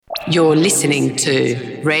You're listening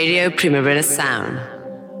to Radio Primavera Sound,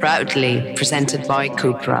 proudly presented by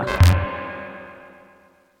Cupra.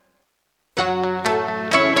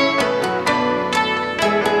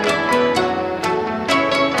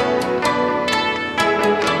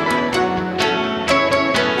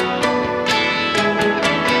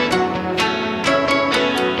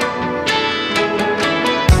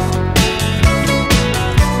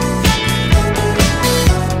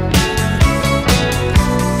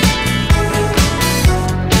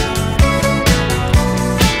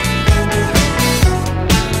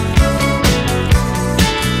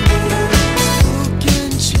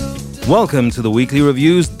 Welcome to the Weekly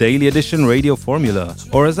Review's Daily Edition Radio Formula,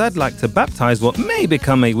 or as I'd like to baptize what may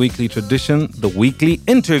become a weekly tradition, the Weekly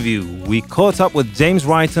Interview. We caught up with James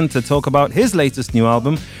Wrighton to talk about his latest new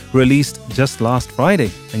album, released just last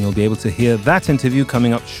Friday, and you'll be able to hear that interview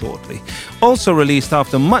coming up shortly. Also released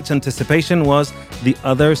after much anticipation was The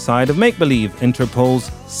Other Side of Make Believe,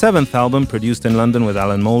 Interpol's seventh album, produced in London with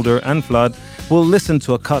Alan Moulder and Flood. We'll listen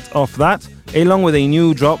to a cut off that, along with a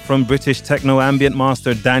new drop from British techno ambient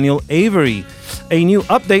master Daniel Avery, a new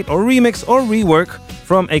update or remix or rework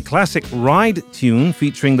from a classic Ride tune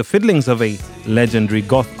featuring the fiddlings of a legendary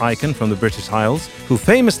goth icon from the British Isles who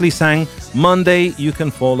famously sang Monday You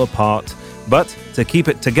Can Fall Apart. But to keep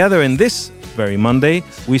it together in this very Monday,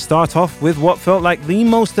 we start off with what felt like the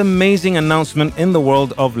most amazing announcement in the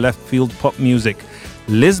world of left field pop music.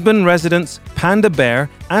 Lisbon residents Panda Bear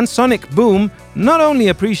and Sonic Boom not only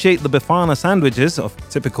appreciate the Bifana sandwiches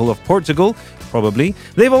typical of Portugal, probably,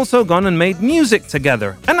 they've also gone and made music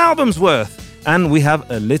together, an album's worth. And we have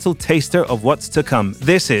a little taster of what's to come.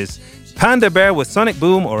 This is Panda Bear with Sonic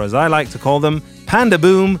Boom, or as I like to call them, Panda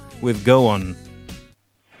Boom with Go On.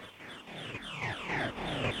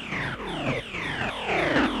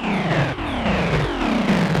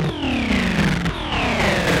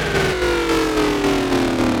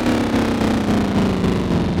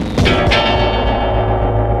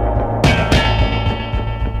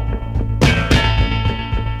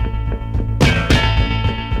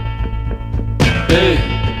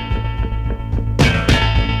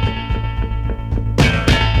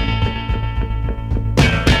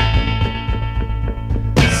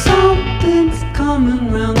 Something's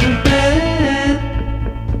coming round the bend.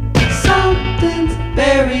 Something's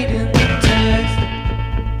buried in the text.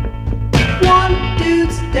 One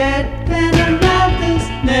dude's dead and another's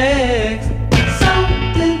next.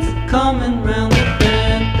 Something's coming round the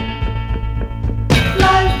bend.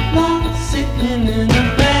 Lifelong sitting in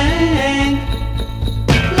a bank.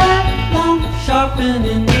 Lifelong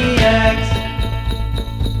sharpening the axe.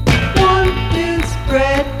 One dude's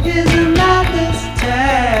bread is another's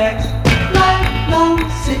tax. Lifelong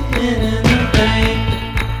sitting in the bank.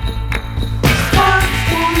 Sparks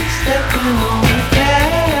one stepping on the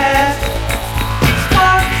gas.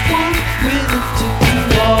 Sparks one with it to the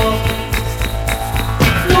wall.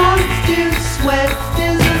 One dude's sweat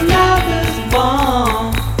is another's bomb.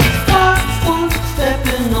 Sparks one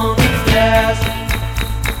stepping on the gas.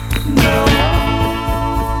 No.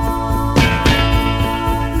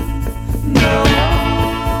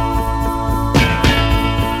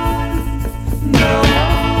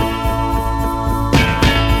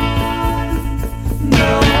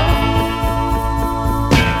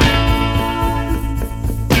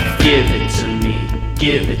 Give it to me,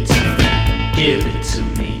 give it to me, give it to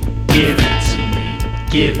me, give it to me,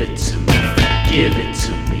 give it to me, give it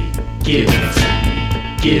to me, give it to me,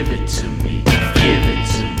 give it to me, give it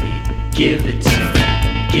to me, give it to me,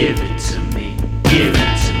 give it to me, give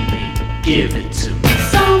it to me, give it to me.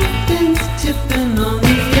 Something's tipping on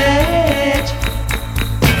the edge.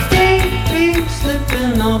 Daydream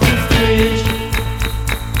slipping off the bridge.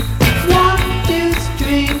 One dude's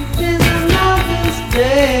dream is another's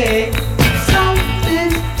day.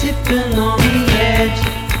 Something's tipping on the edge.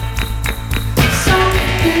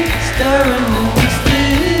 Something's stirring in the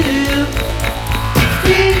still.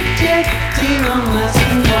 Reject tear on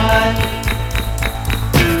lasting wide.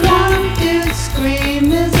 One dude's scream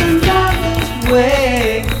is another's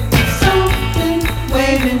way. Something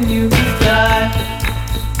waving you goodbye.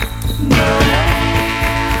 No.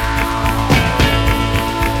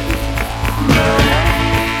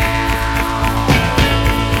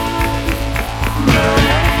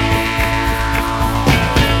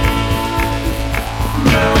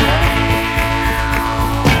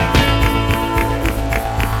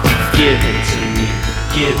 Give it to me,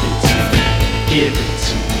 give it to me, give it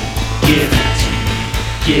to me, give it to me,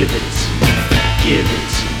 give it to me, give it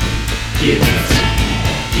to me, give it to me,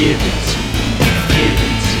 give it to me, give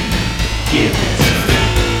it to me, give it to me,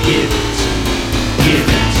 give it to me, give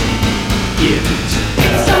it to me, give it to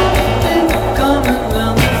me.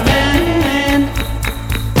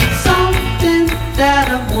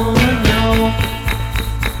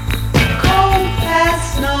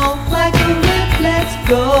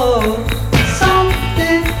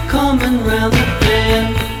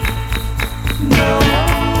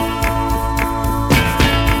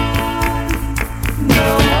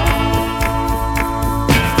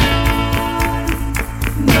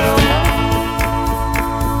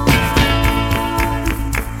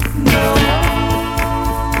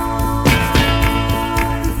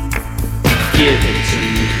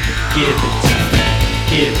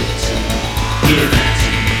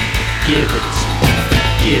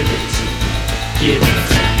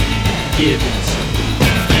 it to me,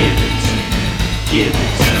 give it to me, give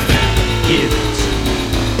it to me, give it to me,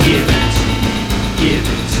 give it to me, give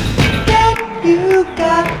it to me. That you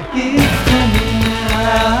got it coming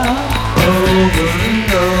out over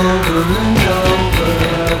and over and over.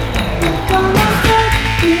 You're gonna get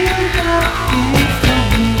you got it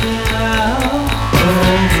coming out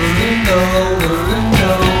over and over and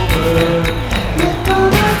over. You're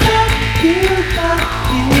gonna get you got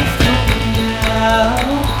it coming out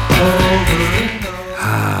over and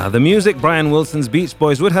over. The music Brian Wilson's Beach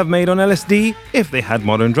Boys would have made on LSD if they had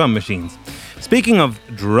modern drum machines. Speaking of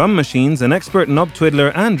drum machines, an expert knob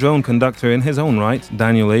twiddler and drone conductor in his own right,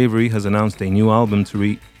 Daniel Avery has announced a new album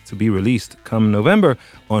to be released come November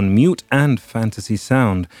on Mute and Fantasy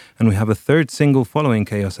Sound. And we have a third single following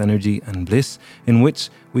Chaos Energy and Bliss, in which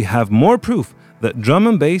we have more proof that drum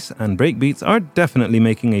and bass and breakbeats are definitely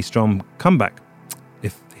making a strong comeback.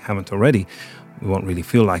 If they haven't already, we won't really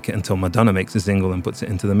feel like it until Madonna makes a single and puts it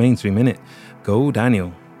into the mainstream, innit? Go,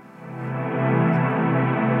 Daniel.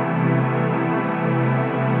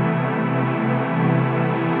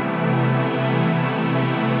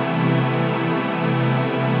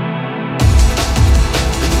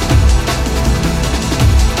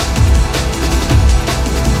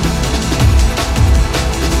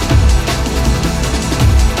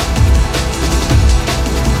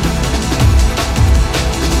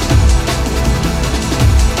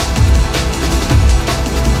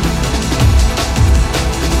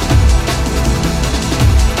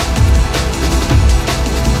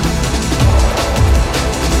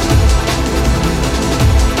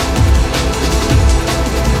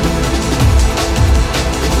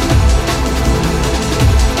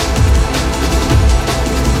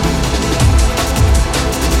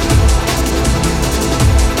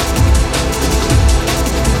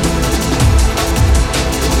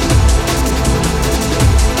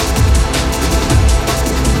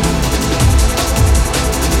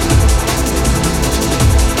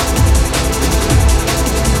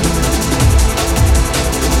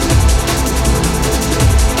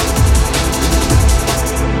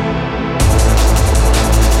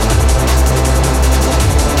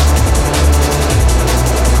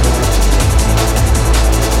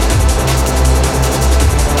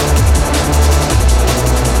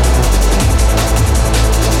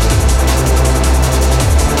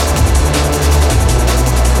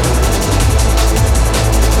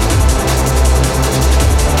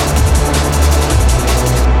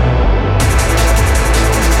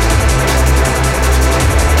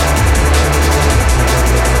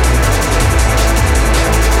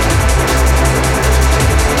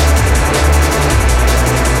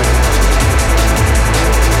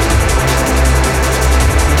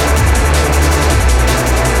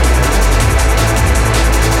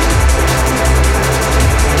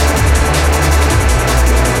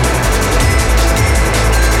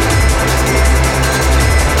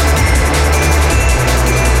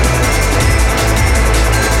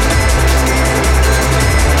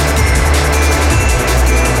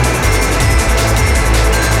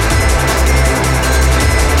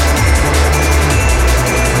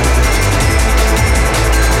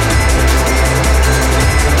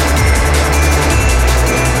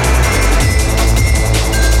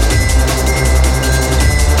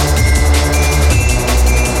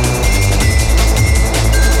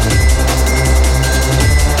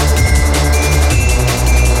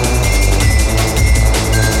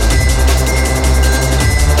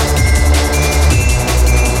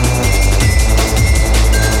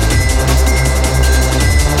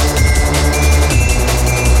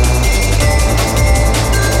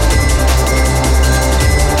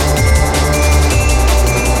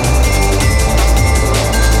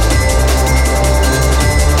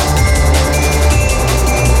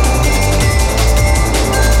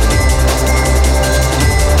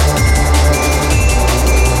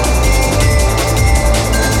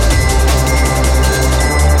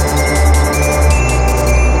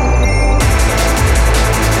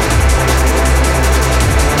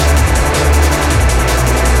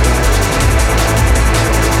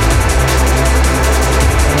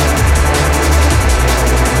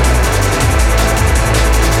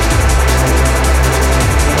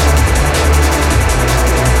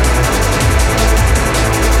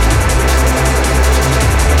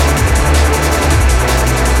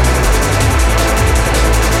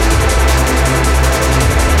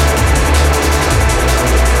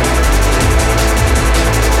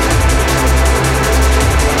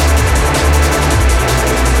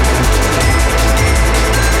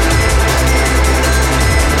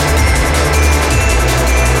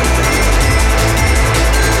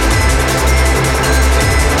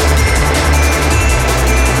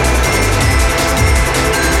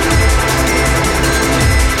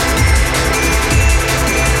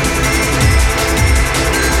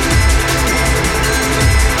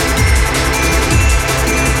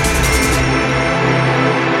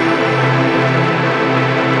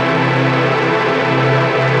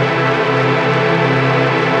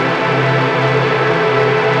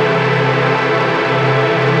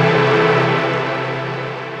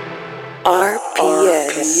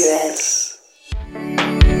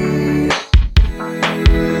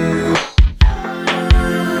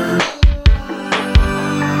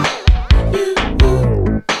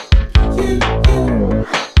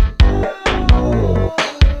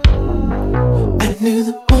 knew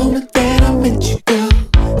the moment that I met you, girl.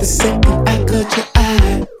 The second I caught your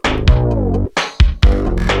eye.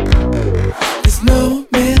 There's no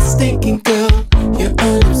mistaking, girl. You're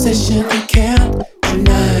an obsession I can't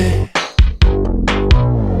deny.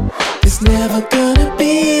 There's never gonna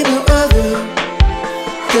be no other.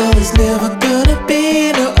 Girl, there's never gonna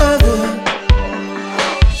be no other.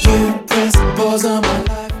 You press pause on my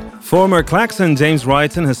life. Former Klaxon James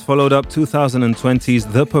Wrighton has followed up 2020's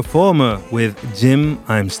The Performer with Jim,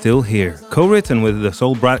 I'm Still Here, co-written with the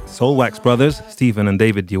Soulwax brothers, Stephen and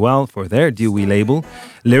David Duell, for their Dewey label.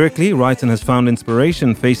 Lyrically, Wrighton has found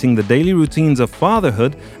inspiration facing the daily routines of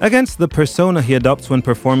fatherhood against the persona he adopts when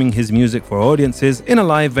performing his music for audiences in a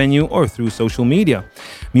live venue or through social media.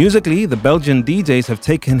 Musically, the Belgian DJs have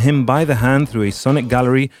taken him by the hand through a sonic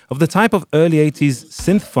gallery of the type of early 80s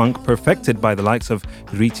synth funk perfected by the likes of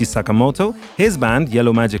Ryuichi Sakamoto, his band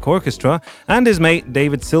Yellow Magic Orchestra, and his mate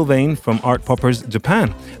David Sylvain from Art Poppers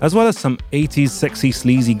Japan, as well as some 80s sexy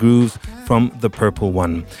sleazy grooves from The Purple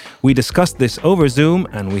One. We discussed this over Zoom,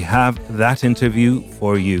 and we have that interview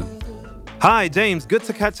for you. Hi, James. Good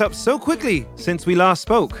to catch up so quickly since we last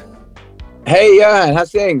spoke. Hey, Johan.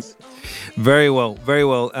 How's things? Very well, very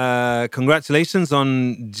well. Congratulations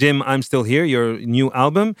on Jim, I'm Still Here, your new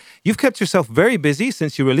album. You've kept yourself very busy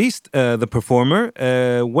since you released The Performer.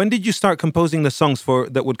 When did you start composing the songs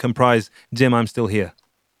that would comprise Jim, I'm Still Here?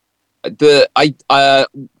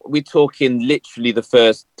 We're talking literally the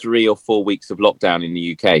first 3 or 4 weeks of lockdown in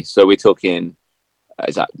the UK. So we're talking,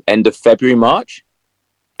 is that end of February, March?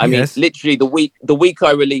 I mean, literally the week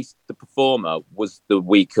I released The Performer was the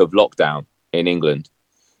week of lockdown in England.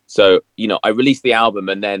 So, I released the album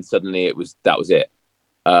and then suddenly that was it.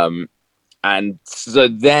 And so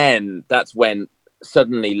then that's when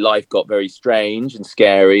suddenly life got very strange and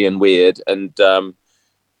scary and weird. And the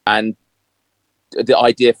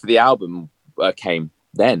idea for the album came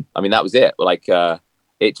then. I mean, that was it. Like,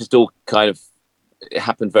 it just all it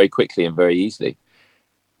happened very quickly and very easily.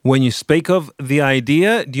 When you speak of the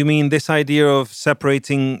idea, do you mean this idea of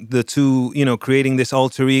separating the two, creating this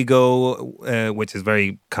alter ego, which is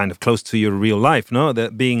very kind of close to your real life, no?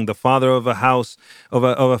 That being the father of a house,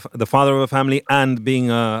 the father of a family, and being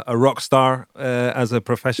a rock star as a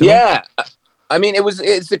professional? Yeah. I mean,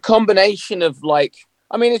 it's a combination of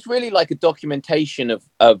it's really like a documentation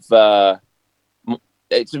of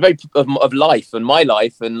it's very of life and my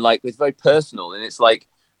life, and it's very personal, and it's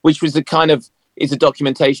which was the kind of, it's a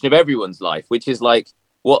documentation of everyone's life, which is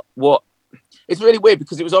what it's really weird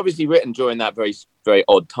because it was obviously written during that very, very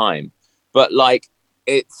odd time, but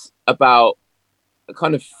it's about a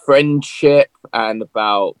kind of friendship and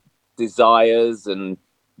about desires and,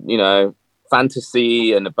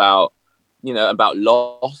 fantasy and about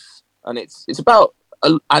loss. And it's about,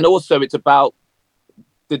 and also it's about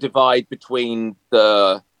the divide between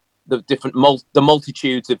the different the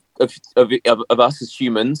multitudes of us as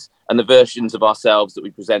humans and the versions of ourselves that we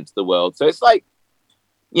present to the world. So it's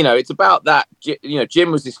it's about that.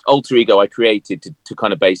 Jim was this alter ego I created to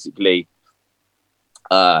kind of basically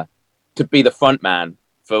to be the front man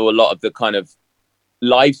for a lot of the kind of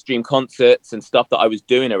live stream concerts and stuff that I was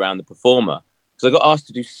doing around The Performer, because I got asked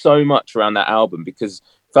to do so much around that album because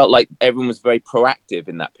it felt like everyone was very proactive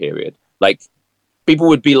in that period. People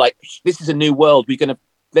would be like, this is a new world,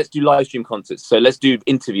 let's do live stream concerts. So let's do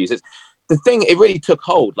interviews. It really took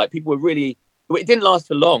hold. People were really, it didn't last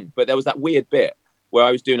for long, but there was that weird bit where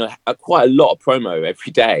I was doing quite a lot of promo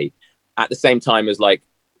every day at the same time as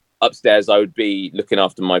upstairs I would be looking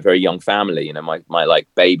after my very young family, my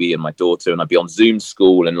baby and my daughter, and I'd be on Zoom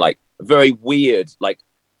school and a very weird,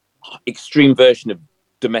 extreme version of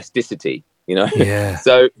domesticity, Yeah.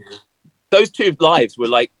 So those two lives were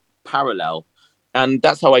parallel. And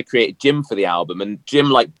that's how I created Jim for the album. And Jim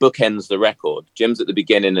bookends the record. Jim's at the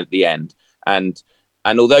beginning and at the end. And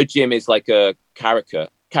although Jim is a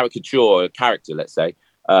caricature or a character, let's say,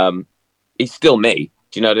 he's still me.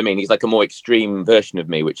 Do you know what I mean? He's a more extreme version of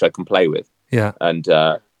me, which I can play with. Yeah. And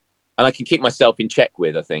I can keep myself in check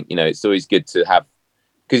with, I think. It's always good to have,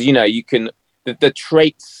 because, you can, the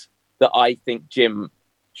traits that I think Jim,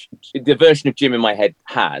 the version of Jim in my head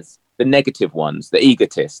has, the negative ones, the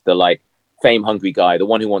egotist, the fame-hungry guy, the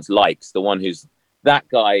one who wants likes, the one who's that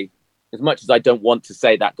guy. As much as I don't want to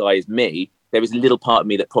say that guy is me, there is a little part of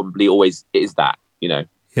me that probably always is that, Yeah.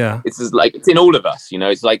 It's just it's in all of us,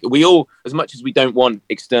 It's we all, as much as we don't want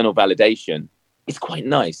external validation, it's quite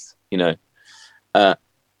nice,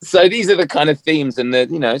 So these are the kind of themes, and I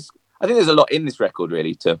think there's a lot in this record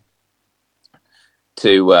really to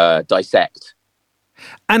dissect.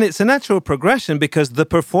 And it's a natural progression because The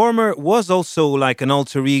Performer was also an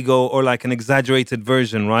alter ego or an exaggerated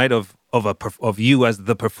version, right, of you as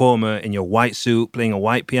the performer in your white suit playing a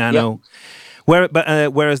white piano.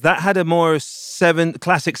 Whereas that had a more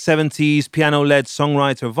classic 70s piano-led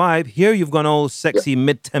songwriter vibe. Here you've gone all sexy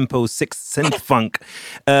mid-tempo synth funk.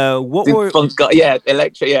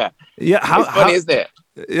 Electric, yeah. Yeah, it's funny, isn't it?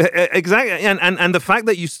 Exactly, and the fact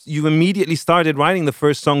that you immediately started writing the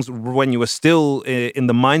first songs when you were still in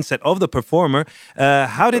the mindset of the performer.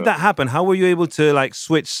 How did that happen? How were you able to like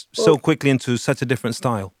switch so quickly into such a different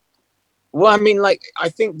style? Well, I mean, like, I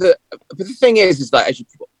think but the thing is that as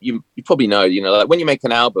you probably know, you know, like when you make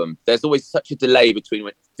an album, there's always such a delay between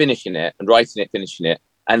finishing it and writing it, finishing it,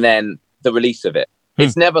 and then the release of it.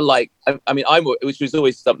 It's never like, I mean, which was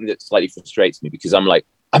always something that slightly frustrates me because I'm like,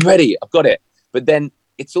 I'm ready, I've got it. But then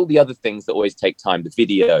it's all the other things that always take time, the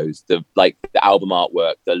videos, the album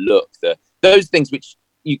artwork, the look, those things which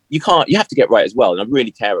you have to get right as well. And I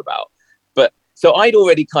really care about. But so I'd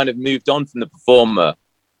already kind of moved on from the performer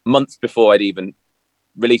months before I'd even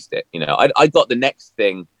released it. You know, I got the next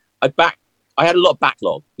thing. I had a lot of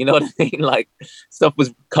backlog, you know what I mean? Like stuff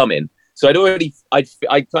was coming. So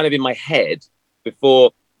I'd kind of in my head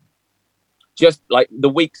before, just like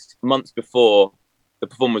months before the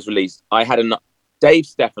performer was released, I had Dave,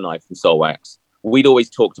 Steph and I from Soulwax, we'd always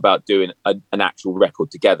talked about doing an actual record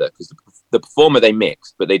together because the performer they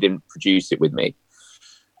mixed, but they didn't produce it with me.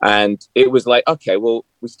 And it was like, okay, well,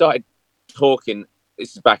 we started talking.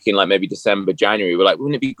 This is back in like maybe December, January. We're like,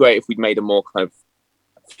 wouldn't it be great if we'd made a more kind of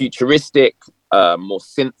futuristic, more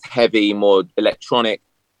synth heavy, more electronic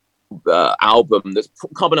album that's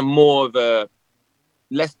kind of more of a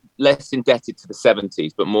less indebted to the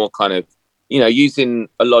 70s, but more kind of, you know, using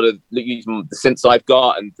the synths I've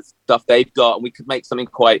got and the stuff they've got, and we could make something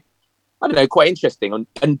quite interesting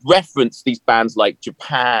and reference these bands like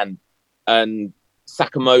Japan and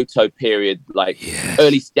Sakamoto period, like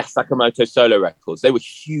early Sakamoto solo records. They were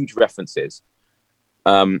huge references,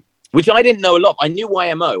 which I didn't know a lot. I knew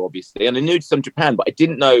YMO, obviously, and I knew some Japan, but I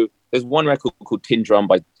didn't know there's one record called Tin Drum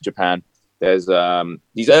by Japan. There's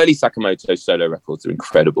these early Sakamoto solo records are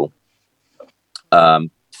incredible.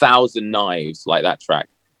 Thousand Knives, like that track.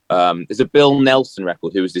 There's a Bill Nelson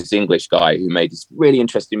record, who was this English guy who made this really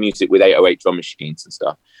interesting music with 808 drum machines and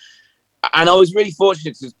stuff. And I was really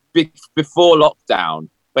fortunate because before lockdown,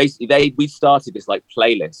 basically we started this like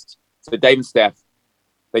playlist. So Dave and Steph,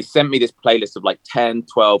 they sent me this playlist of like 10,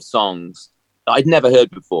 12 songs that I'd never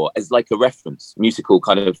heard before as like a reference, musical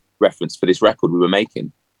kind of reference for this record we were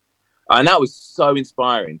making. And that was so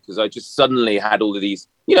inspiring because I just suddenly had all of these,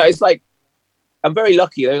 you know, it's like, I'm very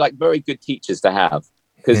lucky. They're like very good teachers to have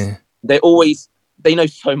because they know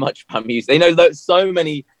so much about music. They know so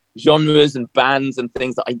many genres and bands and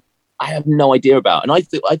things that I have no idea about. And I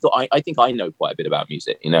think I know quite a bit about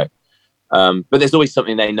music, you know. But there's always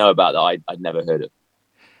something they know about that I'd never heard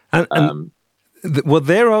of. Well,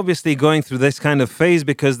 they're obviously going through this kind of phase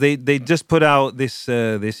because they just put out this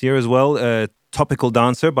year as well, Topical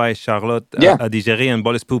Dancer by Charlotte Adigéry and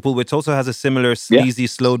Boris Poupel, which also has a similar sleazy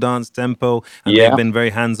slow dance tempo, and they've been very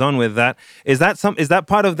hands-on with that. Is that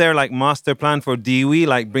part of their like master plan for Dewey,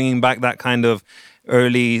 like bringing back that kind of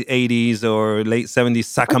early 80s or late 70s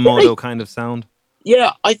Sakamoto kind of sound?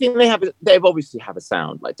 Yeah, I think they obviously have a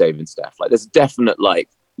sound like Dave and Steph. Like there's definite like,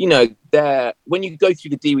 you know, when you go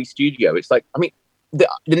through the Dewey studio, it's like, I mean, the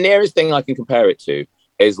nearest thing I can compare it to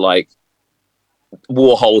is like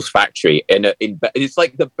Warhol's Factory it's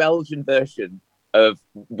like the Belgian version of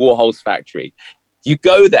Warhol's Factory. You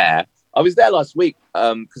go there. I was there last week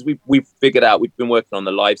because we've figured out we've been working on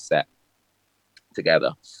the live set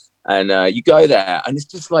together, and you go there and it's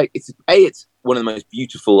just like it's one of the most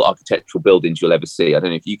beautiful architectural buildings you'll ever see. I don't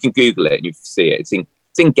know if you can Google it and you see it. It's in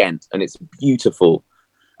Ghent and it's beautiful.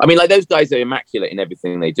 I mean, like those guys are immaculate in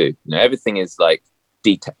everything they do. You know, everything is like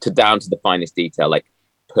down to the finest detail, like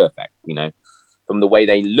perfect. You know. From the way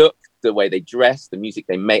they look, the way they dress, the music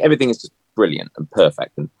they make, everything is just brilliant and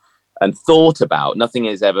perfect and thought about. Nothing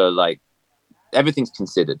is ever like, everything's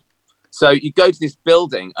considered. So you go to this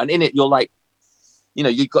building and in it, you're like, you know,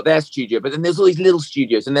 you've got their studio, but then there's all these little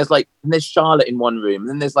studios and there's Charlotte in one room and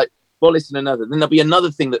then there's like Boris in another. Then there'll be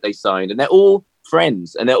another thing that they signed and they're all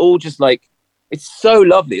friends and they're all just like, it's so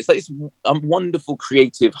lovely. It's like this wonderful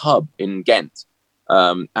creative hub in Ghent.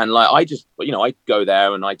 And like, I just, you know, I go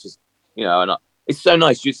there and I just, you know, and it's so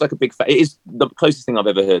nice. It's like a big. It is the closest thing I've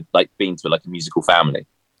ever heard, like being to like a musical family.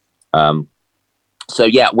 So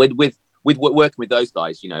yeah, with working with those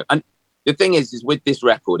guys, you know, and the thing is with this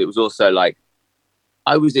record, it was also like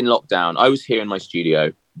I was in lockdown. I was here in my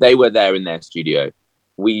studio. They were there in their studio.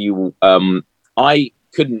 I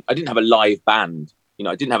didn't have a live band. You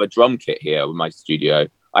know, I didn't have a drum kit here in my studio.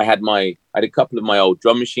 I had a couple of my old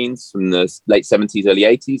drum machines from the late 70s, early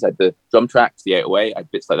 80s. I had the drum tracks, the 808, I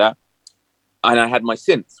had bits like that. And I had my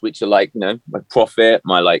synths, which are like, my Prophet,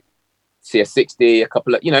 my like CS60, a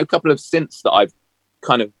couple of synths that I've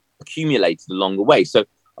kind of accumulated along the way. So I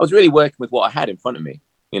was really working with what I had in front of me,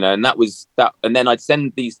 and that was that. And then I'd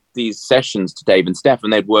send these sessions to Dave and Steph,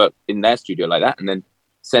 and they'd work in their studio like that, and then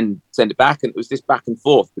send it back. And it was this back and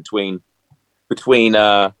forth between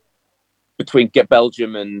Get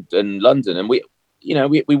Belgium and London, and we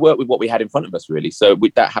worked with what we had in front of us, really. So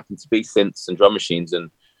that happened to be synths and drum machines,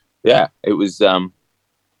 and yeah, it was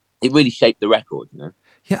it really shaped the record.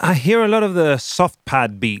 Yeah, I hear a lot of the soft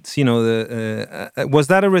pad beats. Was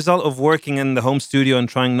that a result of working in the home studio and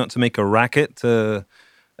trying not to make a racket? It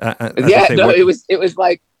was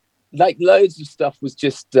like loads of stuff was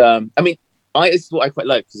just. This is what I quite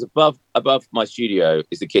like, because above my studio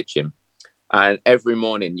is the kitchen. And every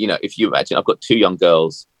morning, if you imagine, I've got 2 young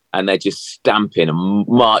girls, and they're just stamping and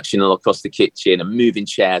marching all across the kitchen and moving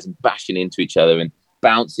chairs and bashing into each other and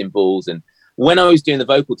bouncing balls. And when I was doing the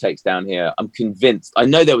vocal takes down here, I'm convinced, I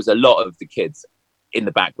know there was a lot of the kids in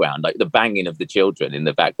the background, like the banging of the children in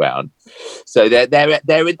the background. So they're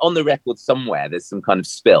on the record somewhere. There's some kind of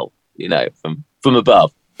spill, from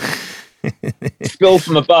above. Spill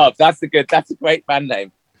from above. That's a great band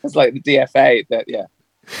name. That's like the DFA. Yeah.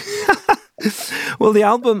 Well, the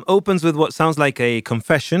album opens with what sounds like a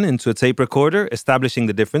confession into a tape recorder, establishing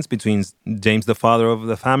the difference between James, the father of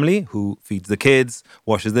the family, who feeds the kids,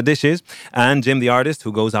 washes the dishes, and Jim, the artist,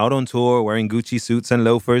 who goes out on tour wearing Gucci suits and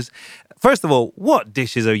loafers. First of all, what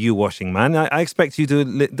dishes are you washing, man? I expect you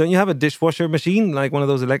to... Don't you have a dishwasher machine, like one of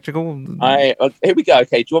those electrical... Here we go.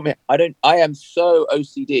 Okay, do you want me... I am so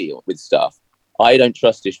OCD with stuff. I don't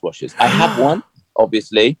trust dishwashers. I have one,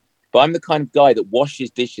 obviously, but I'm the kind of guy that washes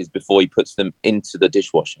dishes before he puts them into the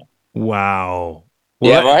dishwasher. Wow.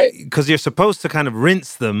 Well, yeah, right? Because you're supposed to kind of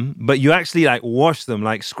rinse them, but you actually like wash them,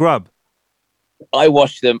 like scrub. I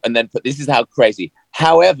wash them and then this is how crazy.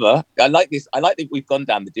 However, I like this. I like that we've gone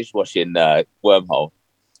down the dishwashing wormhole.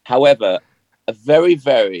 However, a very,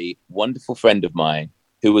 very wonderful friend of mine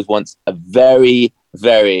who was once a very,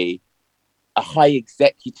 very high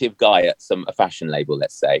executive guy at a fashion label,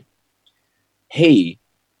 let's say, he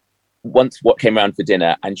once came around for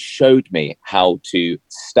dinner and showed me how to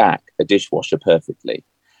stack a dishwasher perfectly.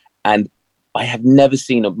 And I have never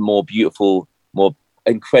seen a more beautiful, more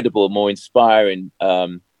incredible, more inspiring.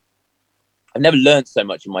 I've never learned so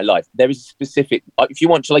much in my life. There is a specific, if you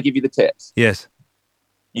want, shall I give you the tips? Yes.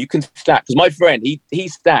 You can stack, because my friend, he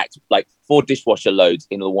stacked like 4 dishwasher loads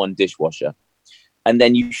in the one dishwasher. And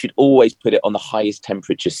then you should always put it on the highest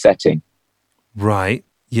temperature setting. Right.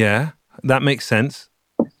 Yeah. That makes sense.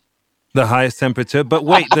 The highest temperature. But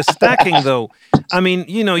wait, the stacking though. I mean,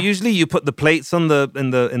 usually you put the plates on in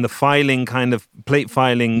the filing kind of plate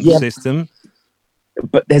filing system.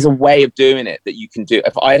 But there's a way of doing it that you can do.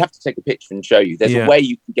 If I'd have to take a picture and show you, there's a way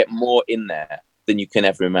you can get more in there than you can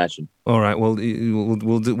ever imagine. All right. Well,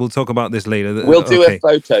 we'll talk about this later. We'll do a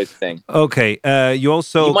photos thing. Okay. You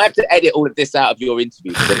might have to edit all of this out of your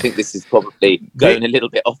interview, because I think this is probably going a little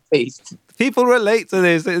bit off piste. People relate to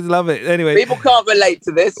this. I love it. Anyway, people can't relate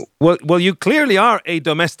to this. Well, you clearly are a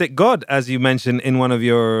domestic god, as you mentioned in one of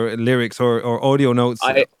your lyrics or audio notes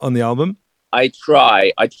on the album. I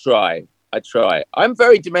try. I'm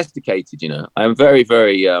very domesticated. I'm very,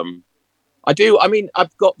 very. I do. I mean,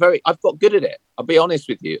 I've got good at it. I'll be honest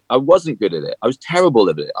with you. I wasn't good at it. I was terrible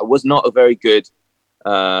at it. I was not very good.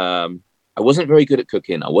 I wasn't very good at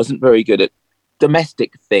cooking. I wasn't very good at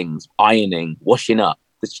domestic things, ironing, washing up,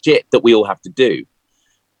 the shit that we all have to do.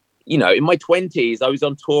 In my 20s, I was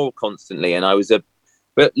on tour constantly, and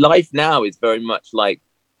but life now is very much like,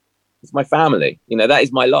 it's my family. That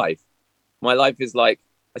is my life. My life is like,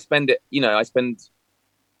 I spend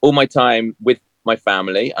all my time with my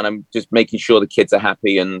family, and I'm just making sure the kids are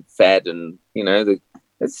happy and fed, and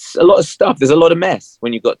it's a lot of stuff. There's a lot of mess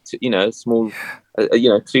when you've got small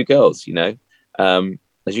 2 girls,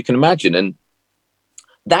 as you can imagine, and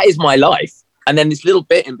that is my life. And then this little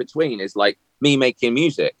bit in between is like me making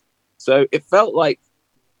music. So it felt like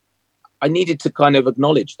I needed to kind of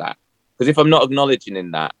acknowledge that, because if I'm not acknowledging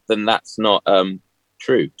in that, then that's not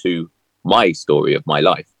true to my story of my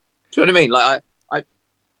life. Do you know what I mean? Like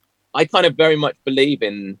I kind of very much believe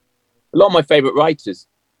in a lot of my favorite writers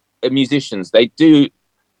and musicians. I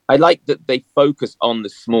like that they focus on the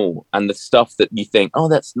small and the stuff that you think, oh,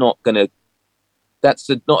 that's not a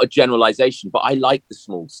generalization, but I like the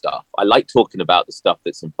small stuff. I like talking about the stuff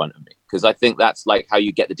that's in front of me, because I think that's like how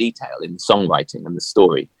you get the detail in the songwriting and the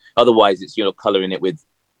story. Otherwise it's, coloring it with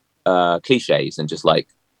cliches and just like,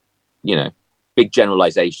 big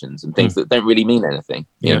generalizations and things that don't really mean anything.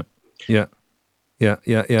 Yeah.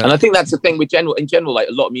 And I think that's the thing with in general, like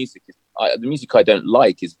a lot of music, the music I don't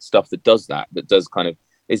like is stuff that does kind of,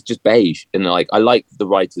 it's just beige. And like, I like the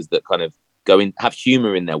writers that kind of go in, have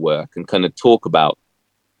humor in their work and kind of talk about,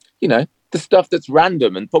 you know, the stuff that's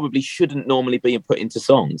random and probably shouldn't normally be put into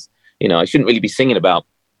songs. You know, I shouldn't really be singing about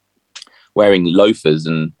wearing loafers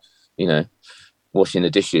and, you know, washing the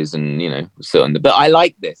dishes and, you know, so on. But I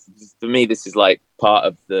like this. For me, this is like part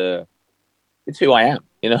of it's who I am.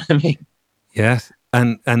 You know what I mean? Yes.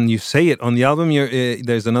 And you say it on the album.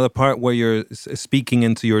 There's another part where you're speaking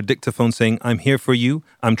into your dictaphone saying, "I'm here for you.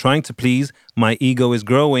 I'm trying to please. My ego is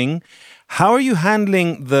growing." How are you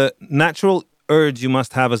handling the natural urge you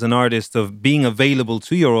must have as an artist of being available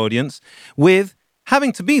to your audience with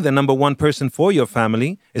having to be the number one person for your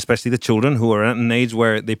family, especially the children who are at an age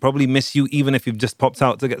where they probably miss you even if you've just popped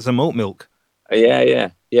out to get some oat milk?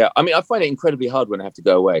 Yeah. I mean, I find it incredibly hard when I have to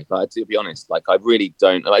go away. Like, to be honest, like I really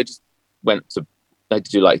don't. I just I had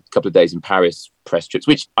to do like a couple of days in Paris press trips,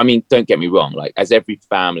 which, I mean, don't get me wrong. Like, as every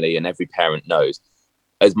family and every parent knows,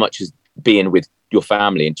 as much as being with your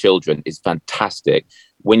family and children is fantastic,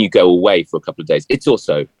 when you go away for a couple of days, it's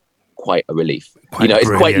also quite a relief. Quite it's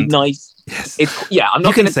brilliant. quite nice. Yes. I'm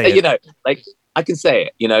not going to say, it. you know, like I can say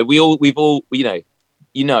it, you know, we've all, you know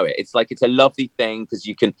it. It's like, it's a lovely thing because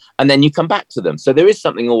you can, and then you come back to them. So there is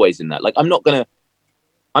something always in that. Like, I'm not going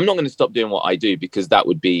to stop doing what I do because that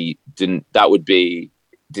would be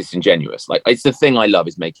disingenuous. Like, it's the thing I love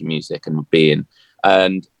is making music and being,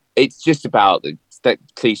 and it's just about that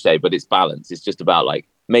cliche, but it's balance. It's just about like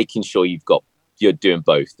making sure you're doing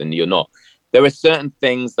both and you're not. There are certain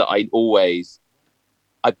things that I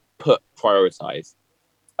prioritize,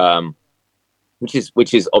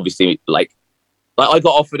 which is obviously like I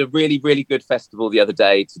got offered a really, really good festival the other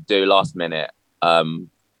day to do last minute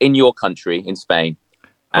in your country, in Spain.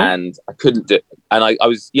 And I couldn't do, and I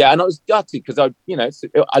was gutted because I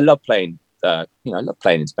love playing, I love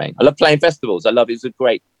playing in Spain. I love playing festivals. It's a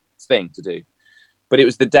great thing to do, but it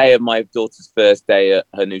was the day of my daughter's first day at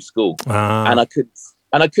her new school, and I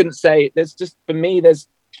couldn't say. There's just, for me,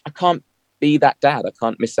 I can't be that dad. I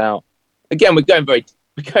can't miss out. Again, we're going very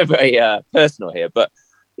personal here, but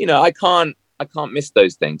you know, I can't miss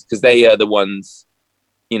those things because they are the ones,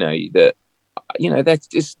 that's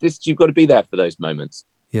just you've got to be there for those moments.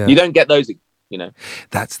 Yeah. You don't get those, you know.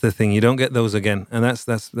 That's the thing. You don't get those again, and that's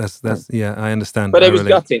yeah. I understand. But it was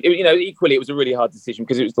gutting. Equally, it was a really hard decision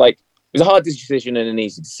because it was a hard decision and an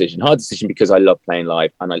easy decision. Hard decision because I love playing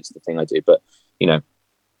live and it's the thing I do. But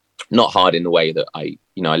not hard in the way that I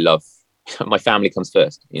love. My family comes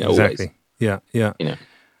first. Exactly. Always. Yeah.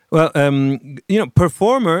 Well,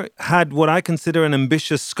 Performer had what I consider an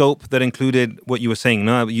ambitious scope that included what you were saying.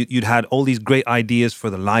 No, you'd had all these great ideas for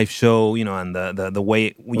the live show, and the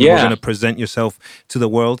way you were going to present yourself to the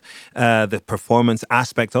world, the performance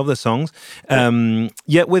aspect of the songs.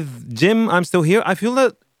 Yet with Jim, I'm Still Here, I feel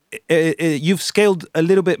that you've scaled a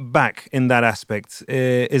little bit back in that aspect.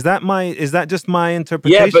 Is that just my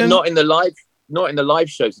interpretation? Yeah, but not in the live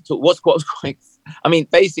shows at all. What's quite? I mean,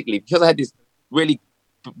 basically, because I had this really.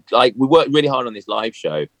 Like, we worked really hard on this live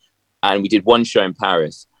show and we did one show in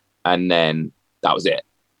Paris and then that was it.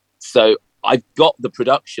 So I've got the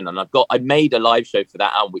production and I made a live show for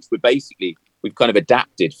that album, which we've kind of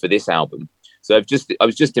adapted for this album. So I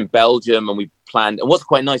was just in Belgium and we planned, and what's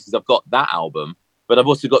quite nice is I've got that album, but I've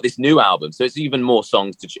also got this new album. So it's even more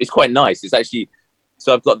songs it's quite nice. It's actually,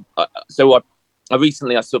 so I've got, I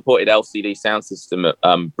recently supported LCD Sound System at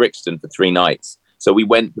Brixton for 3 nights. So we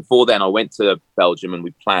went, before then I went to Belgium and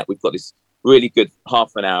we've got this really good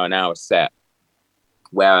half an hour set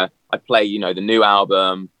where I play, the new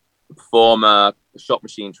album, the Performer, the Shot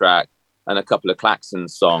Machine track, and a couple of Klaxon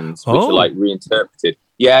songs, which are like reinterpreted.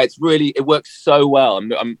 Yeah, it works so well.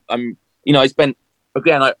 It's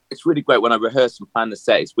really great when I rehearse and plan the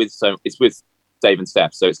set. It's with Dave and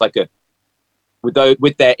Steph. So it's like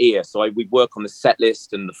with their ear. So we work on the set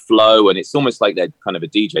list and the flow, and it's almost like they're kind of a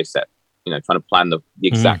DJ set. Trying to plan the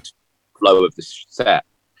exact flow of the set,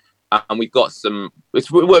 and we've got it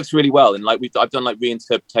works really well. And I've done like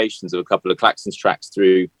reinterpretations of a couple of Klaxon's tracks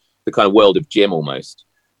through the kind of world of Jim almost.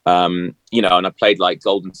 And I played like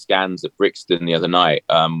Golden Scans at Brixton the other night,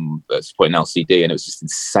 supporting LCD, and it was just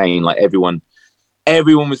insane. Like everyone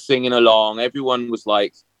was singing along. Everyone was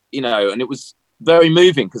like, and it was very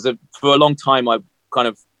moving because for a long time I kind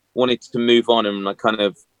of wanted to move on, and I kind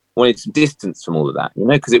of wanted some distance from all of that,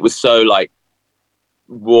 because it was so like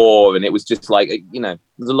raw, and it was just like, there's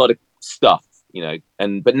a lot of stuff,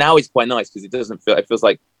 but now it's quite nice because it feels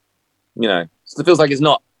like, it's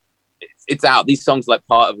not, it's out. These songs are like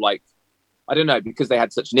part of like, I don't know, because they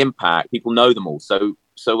had such an impact, people know them all. So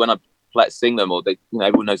when I sing them, or they,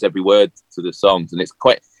 everyone knows every word to the songs, and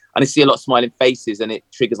and I see a lot of smiling faces, and it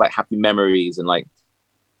triggers like happy memories, and like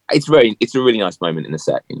it's a really nice moment in the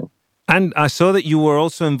set, And I saw that you were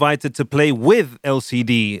also invited to play with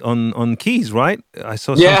LCD on keys, right? I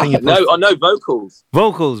saw something. No vocals.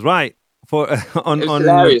 Vocals, right? For it was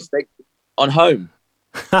hilarious. On Home.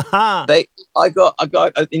 I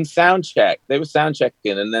got in sound check. They were sound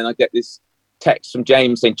checking, and then I get this text from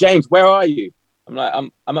James saying, "James, where are you?" I'm like,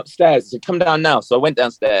 I'm upstairs. He said, "Come down now." So I went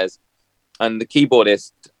downstairs, and the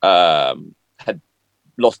keyboardist had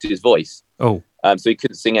lost his voice. Oh. So he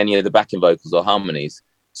couldn't sing any of the backing vocals or harmonies.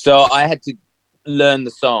 So I had to learn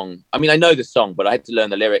the song. I mean, I know the song, but I had to learn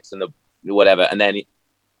the lyrics and the whatever. And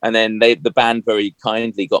then the band very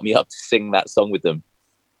kindly got me up to sing that song with them.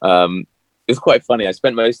 It was quite funny. I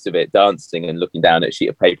spent most of it dancing and looking down at a sheet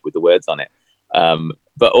of paper with the words on it.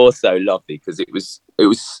 But also lovely because it was.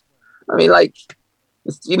 I mean, like,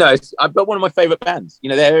 I've got one of my favorite bands.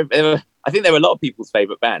 I think they're a lot of people's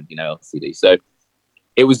favorite band. LCD. So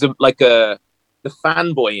it was the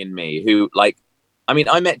fanboy in me who, like, I mean,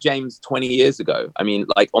 I met James 20 years ago. I mean,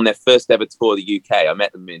 like, on their first ever tour of the UK, I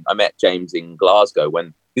met James in Glasgow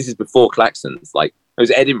when this is before Klaxons. Like, it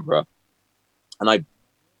was Edinburgh, and I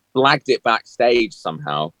blagged it backstage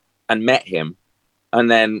somehow and met him. And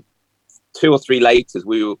then 2 or 3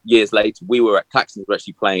 years later, we were at Klaxons, were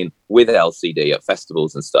actually playing with LCD at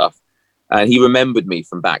festivals and stuff. And he remembered me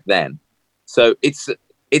from back then. So it's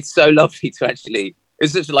so lovely to actually,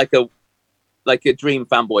 it's such like a dream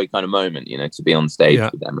fanboy kind of moment, to be on stage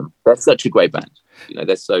with them. And they're such a great band.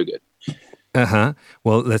 They're so good.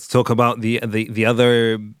 Well, let's talk about the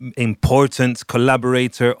other important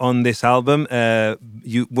collaborator on this album.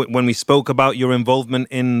 When we spoke about your involvement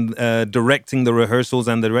in directing the rehearsals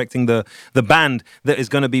and directing the band that is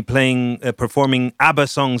going to be performing ABBA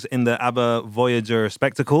songs in the ABBA Voyager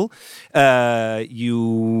spectacle,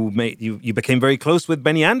 you became very close with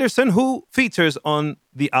Benny Andersson, who features on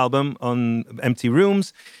the album on Empty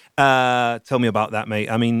Rooms. Tell me about that,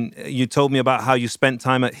 mate. I mean, you told me about how you spent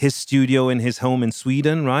time at his studio in his home in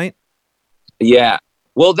Sweden, right? Yeah.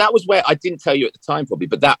 Well, that was where, I didn't tell you at the time probably,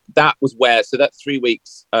 but that was where, so that 3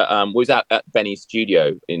 weeks was at Benny's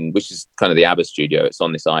studio, which is kind of the ABBA studio. It's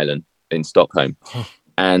on this island in Stockholm.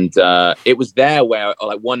 And it was there where,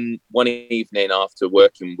 like, one evening after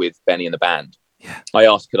working with Benny and the band, I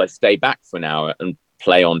asked, could I stay back for an hour and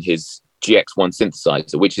play on his GX1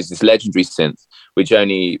 synthesizer, which is this legendary synth, which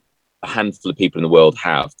only a handful of people in the world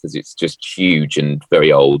have, because it's just huge and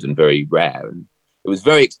very old and very rare. And it was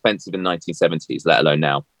very expensive in the 1970s, let alone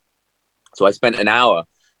now. So I spent an hour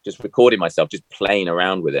just recording myself, just playing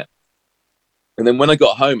around with it. And then when I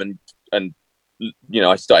got home and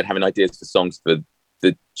I started having ideas for songs for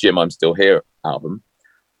the Jim I'm Still Here album,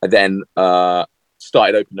 I then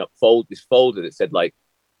started opening up this folder that said, like,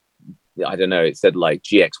 I don't know, it said like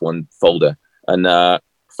GX1 folder, and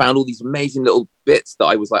found all these amazing little bits that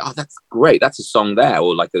I was like, oh, that's great, that's a song there,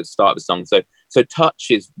 or like the start of a song. So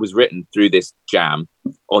Touch was written through this jam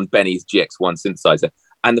on Benny's GX1 synthesizer,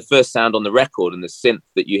 and the first sound on the record and the synth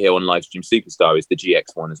that you hear on Livestream Superstar is the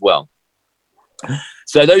GX1 as well.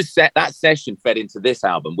 So that session fed into this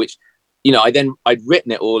album, which I'd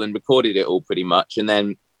written it all and recorded it all pretty much, and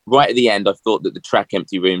then right at the end I thought that the track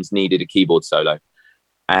Empty Rooms needed a keyboard solo.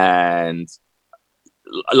 And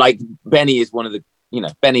like, Benny is one of the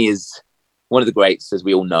greats, as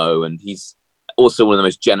we all know, and he's also one of the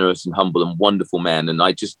most generous and humble and wonderful men. And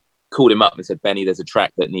I just called him up and said, Benny, there's a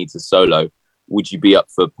track that needs a solo. Would you be up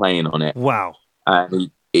for playing on it? Wow. And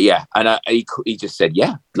he just said,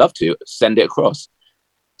 yeah, love to, send it across.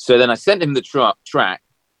 So then I sent him the track,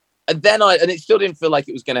 and then it still didn't feel like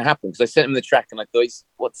it was going to happen, because I sent him the track and I thought,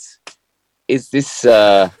 what's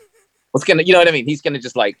going to, you know what I mean? He's going to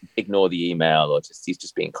just like ignore the email, or he's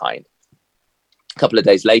just being kind. A couple of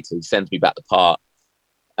days later, he sends me back the part,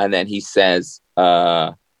 and then he says,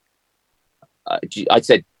 I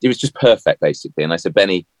said, it was just perfect, basically. And I said,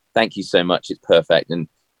 Benny, thank you so much. It's perfect. And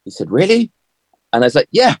he said, really? And I was like,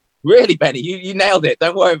 yeah, really, Benny, you nailed it.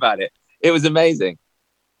 Don't worry about it. It was amazing.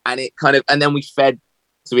 And and then we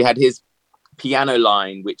had his piano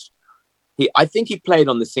line, which I think he played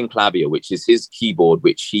on the Synclavier, which is his keyboard,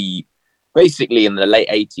 which he basically in the late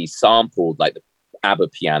 80s sampled like the ABBA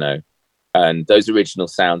piano and those original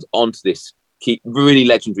sounds onto this really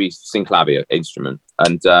legendary Synclavier instrument.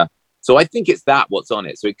 And so I think it's what's on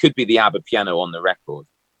it. So it could be the ABBA piano on the record.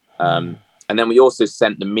 And then we also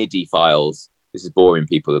sent the MIDI files. This is boring,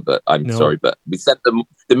 people, but sorry, but we sent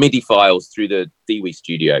the MIDI files through the Dewey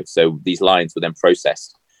studio. So these lines were then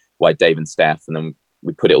processed by Dave and Steph, and then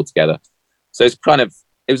we put it all together. So it's kind of,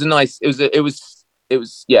 it was a nice, it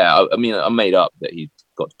was, yeah. I mean, I made up that he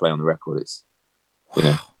got to play on the record. It's, you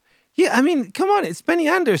know. Yeah, I mean, come on, it's Benny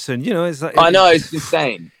Anderson. You know, it's like, I know, it's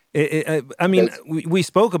insane. I mean, we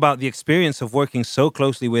spoke about the experience of working so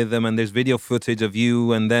closely with them, and there's video footage of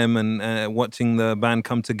you and them, and watching the band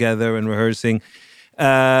come together and rehearsing.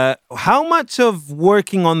 How much of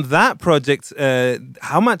working on that project,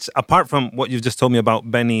 how much, apart from what you've just told me about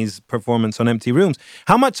Benny's performance on Empty Rooms,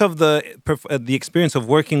 how much of the experience of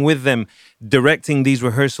working with them, directing these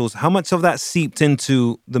rehearsals, how much of that seeped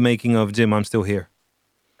into the making of Jim, I'm Still Here?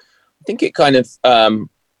 I think it kind of, I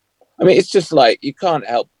mean, it's just like, you can't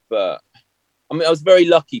help but, I mean, I was very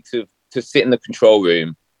lucky to sit in the control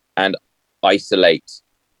room and isolate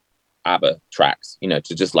ABBA tracks, you know,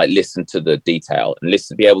 to just like listen to the detail and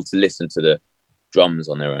be able to listen to the drums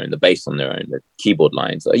on their own, the bass on their own, the keyboard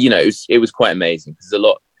lines. You know, it was quite amazing because there's a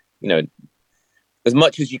lot, you know, as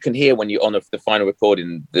much as you can hear when you're on the final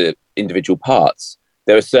recording, the individual parts,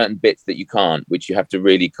 there are certain bits that you can't, which you have to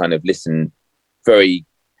really kind of listen very.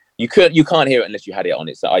 You can't hear it unless you had it on.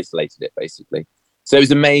 It's isolated it basically. So it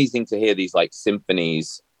was amazing to hear these like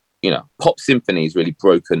symphonies, you know, pop symphonies really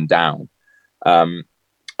broken down. And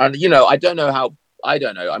you know, I don't know.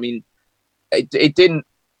 I mean, it didn't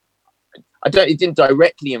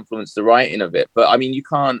directly influence the writing of it, but I mean, you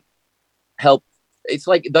can't help. It's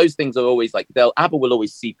like those things are always like ABBA will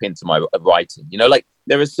always seep into my writing. You know, like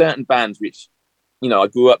there are certain bands which, you know, I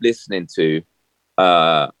grew up listening to,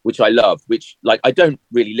 which I loved, which like I don't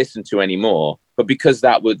really listen to anymore. But because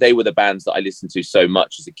they were the bands that I listened to so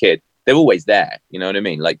much as a kid, they're always there. You know what I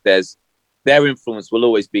mean? Like their influence will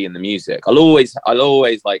always be in the music. I'll always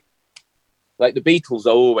like the Beatles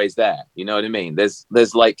are always there. You know what I mean? There's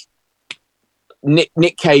like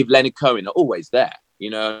Nick Cave, Leonard Cohen are always there. You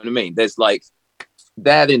know what I mean? There's like,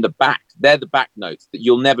 they're in the back. They're the back notes that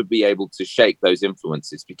you'll never be able to shake those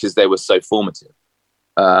influences because they were so formative.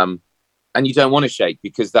 And you don't want to shake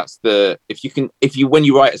because that's when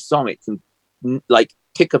you write a song, it can like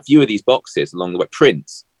tick a few of these boxes along the way.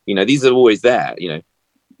 Prince, you know, these are always there, you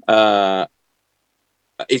know.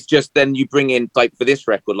 It's just then you bring in like for this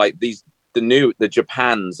record, like the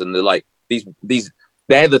Japans and the like these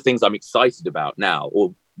they're the things I'm excited about now,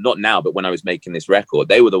 or not now, but when I was making this record,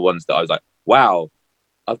 they were the ones that I was like, wow,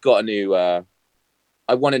 I've got a new.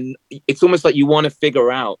 It's almost like you want to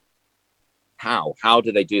figure out how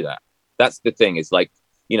do they do that. That's the thing. It's like,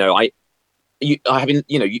 you know, having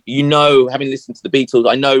listened to the Beatles,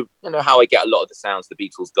 I know how I get a lot of the sounds the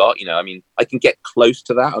Beatles got. You know, I mean, I can get close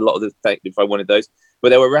to that a lot of the if I wanted those. But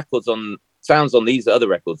there were sounds on these other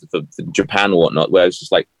records for Japan or whatnot, where it's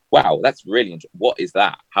just like, wow, that's really interesting. What is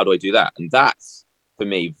that? How do I do that? And that's for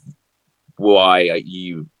me why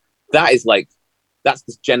that's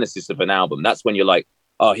the genesis of an album. That's when you're like,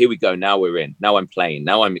 oh, here we go. Now we're in. Now I'm playing.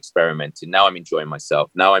 Now I'm experimenting. Now I'm enjoying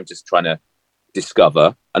myself. Now I'm just trying to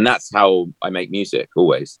discover. And that's how I make music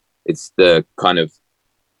always. It's the kind of,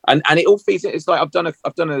 and it all feeds in. It's like I did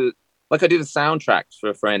a soundtrack for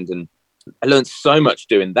a friend and I learned so much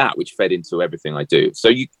doing that, which fed into everything I do.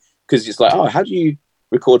 So because it's like, oh, how do you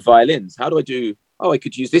record violins? How do I do, I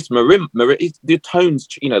could use this marimba, the tones,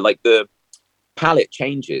 you know, like the palette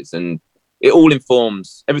changes and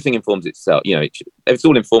everything informs itself. You know, it's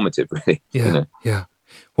all informative, really. Yeah, you know? Yeah.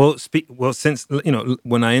 Well, since, you know,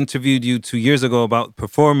 when I interviewed you 2 years ago about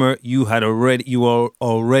Performer, you were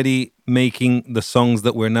already making the songs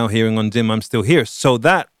that we're now hearing on Jim, I'm Still Here. So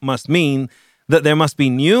that must mean that there must be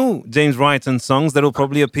new James Wrighton songs that will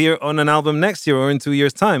probably appear on an album next year or in 2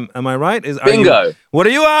 years' time. Am I right? Bingo. What are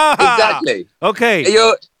you? Exactly.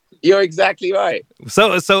 Okay. You're exactly right.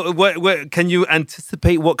 So what can you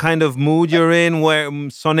anticipate what kind of mood you're in? Where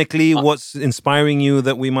sonically, what's inspiring you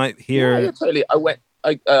that we might hear? Yeah, totally.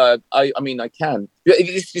 I mean, I can.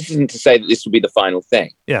 This isn't to say that this will be the final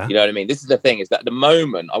thing. Yeah. You know what I mean? This is the thing, is that at the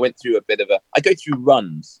moment I went through I go through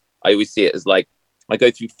runs. I always see it as like, I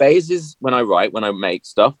go through phases when I write, when I make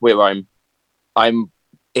stuff where I'm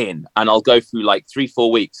in, and I'll go through like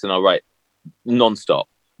 3-4 weeks and I'll write nonstop.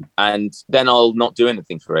 And then I'll not do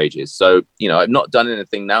anything for ages. So, you know, I've not done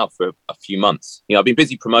anything now for a few months. You know, I've been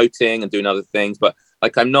busy promoting and doing other things, but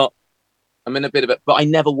like I'm in a bit of it, but I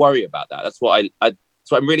never worry about that. That's what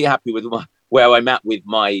so I'm really happy with where I'm at with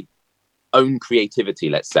my own creativity,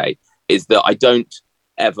 let's say, is that I don't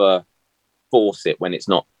ever force it when it's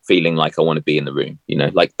not feeling like I want to be in the room. You know,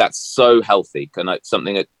 like that's so healthy. And it's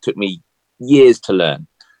something that took me years to learn,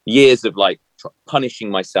 years of like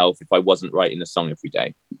punishing myself if I wasn't writing a song every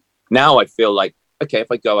day. Now I feel like, okay, if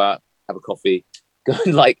I go out, have a coffee, go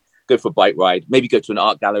for a bike ride, maybe go to an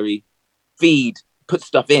art gallery, put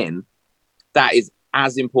stuff in, that is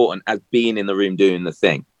as important as being in the room doing the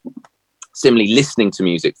thing. Similarly, listening to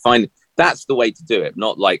music, that's the way to do it.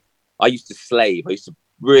 Not like I used to slave. I used to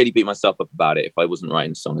really beat myself up about it if I wasn't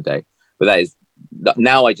writing a song a day. But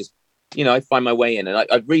now I just, I find my way in. And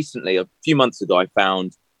I recently, a few months ago, I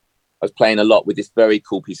was playing a lot with this very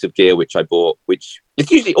cool piece of gear, which I bought, which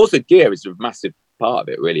it's usually also gear is a massive part of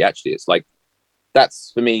it, really. Actually, it's like,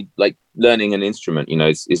 that's for me, like learning an instrument,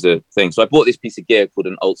 is a thing. So I bought this piece of gear called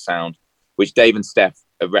an Alt Sound, which Dave and Steph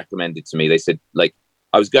have recommended to me. They said, like,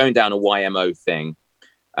 I was going down a YMO thing,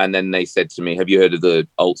 and then they said to me, have you heard of the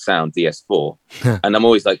Alt Sound DS4? And I'm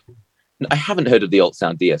always like, I haven't heard of the Alt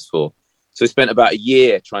Sound DS4. So I spent about a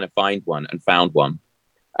year trying to find one and found one.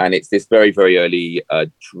 And it's this very, very early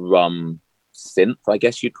drum synth, I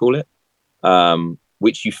guess you'd call it,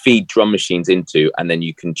 which you feed drum machines into, and then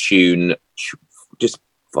you can tune, just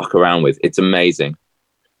fuck around with. It's amazing.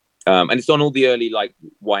 And it's on all the early like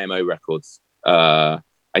YMO records. And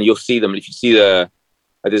you'll see them. If you see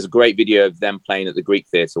there's a great video of them playing at the Greek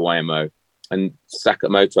Theatre YMO, and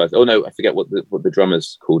Sakamoto. Oh no, I forget what the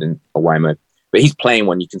drummer's called in a YMO, but he's playing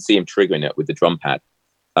one. You can see him triggering it with the drum pad.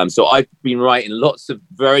 So I've been writing lots of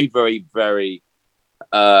very, very, very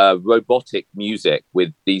robotic music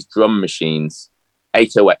with these drum machines,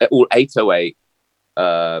 808, all 808,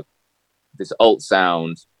 this Alt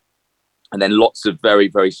Sound, and then lots of very,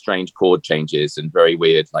 very strange chord changes and very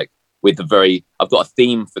weird, like I've got a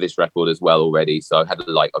theme for this record as well already. So I've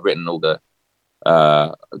written all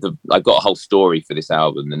I've got a whole story for this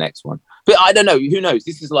album, the next one. But I don't know, who knows?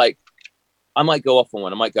 This is like, I might go off on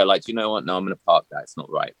one. I might go like, do you know what? No, I'm going to park that. It's not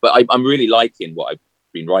right. But I'm really liking what I've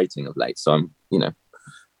been writing of late. So I'm,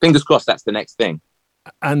 fingers crossed that's the next thing.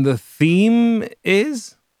 And the theme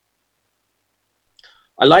is?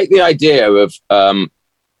 I like the idea of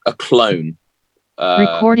a clone.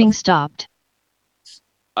 Recording stopped.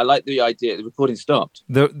 I like the idea. The recording stopped.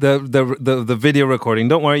 The video recording.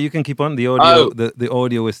 Don't worry, you can keep on. The audio. The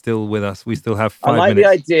audio is still with us. We still have 5 minutes. I like the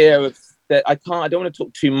idea of that. I don't want to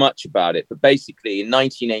talk too much about it, but basically, in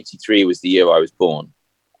 1983 was the year I was born,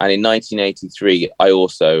 and in 1983, I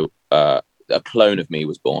also a clone of me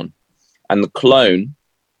was born, and the clone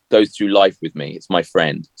goes through life with me. It's my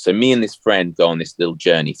friend. So me and this friend go on this little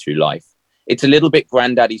journey through life. It's a little bit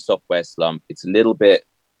Grandaddy Software Slump. It's a little bit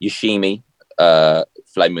Yoshimi,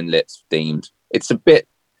 Flaming Lips themed. It's a bit,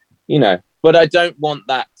 but I don't want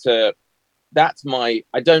that to, that's my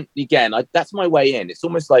way in. It's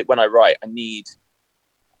almost like when I write, I need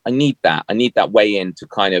that way in to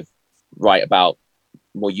kind of write about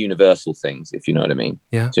more universal things, if you know what I mean.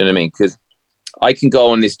 Yeah. Do you know what I mean? Because I can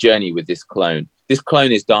go on this journey with this clone. This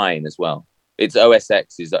clone is dying as well. Its OS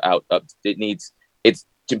X is out. It's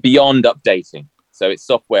beyond updating. So its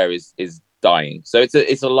software is dying. So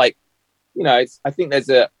it's a like, I think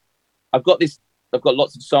I've got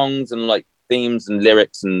lots of songs and like themes and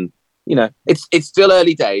lyrics and, it's still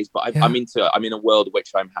early days, but I'm in a world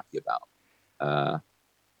which I'm happy about.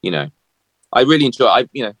 I really enjoy, I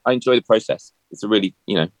enjoy the process. It's a really,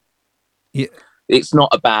 it's not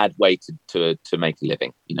a bad way to make a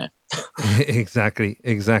living, Exactly.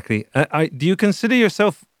 Do you consider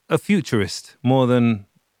yourself a futurist more than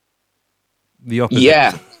the opposite?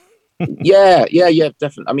 Yeah,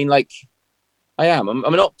 definitely. I mean, like, I am.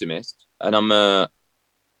 I'm an optimist, and I'm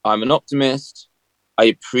an optimist. I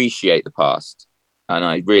appreciate the past, and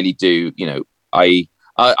I really do. I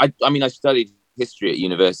mean, I studied history at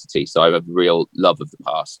university, so I have a real love of the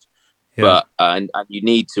past. Yeah. But and you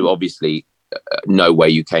need to obviously know where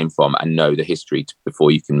you came from and know the history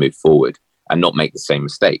before you can move forward and not make the same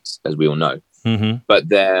mistakes, as we all know. Mm-hmm.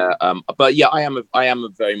 But yeah, I am a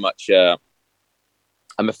very much.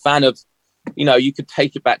 I'm a fan of, you could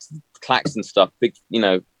take it back to the Klaxon stuff. Big,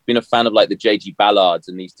 been a fan of like the J.G. Ballards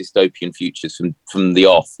and these dystopian futures from the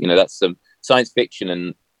off. That's some science fiction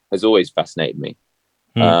and has always fascinated me.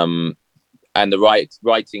 Mm. And the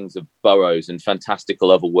writings of Burroughs and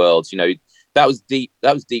fantastical other worlds. That was deep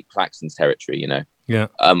Klaxon's territory. Yeah.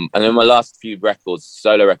 And then my last few records,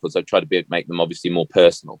 solo records, I've tried to make them obviously more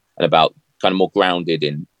personal and about kind of more grounded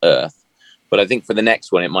in Earth. But I think for the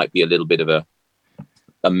next one, it might be a little bit of a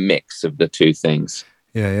mix of the two things.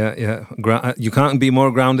 Yeah. You can't be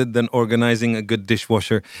more grounded than organizing a good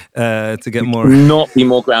dishwasher to get more. Not be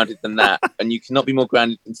more grounded than that, and you cannot be more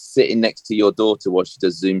grounded than sitting next to your daughter while she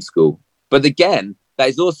does Zoom school. But again, that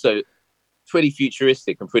is also pretty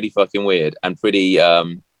futuristic and pretty fucking weird and pretty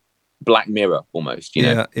Black Mirror almost.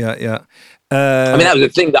 Yeah. I mean, that was the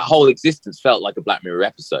thing. That whole existence felt like a Black Mirror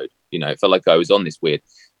episode. It felt like I was on this weird.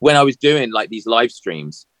 When I was doing like these live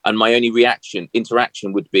streams, and my only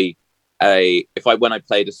interaction would be when I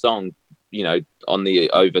played a song,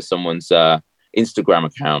 over someone's Instagram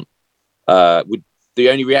account, the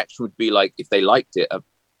only reaction would be like, if they liked it, a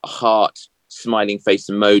heart, smiling face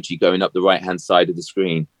emoji going up the right-hand side of the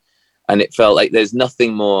screen. And it felt like there's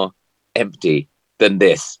nothing more empty than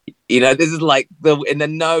this. This is like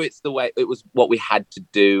it's the way, it was what we had to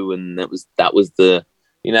do. And that was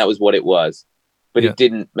what it was. But it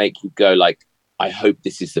didn't make you go like, I hope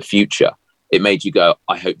this is the future. It made you go,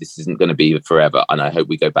 I hope this isn't going to be forever. And I hope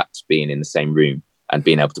we go back to being in the same room and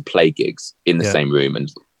being able to play gigs in the same room.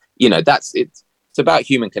 And, it's about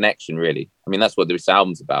human connection, really. I mean, that's what this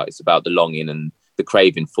album's about. It's about the longing and the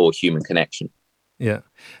craving for human connection. Yeah.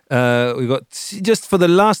 We got just for the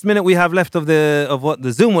last minute we have left of what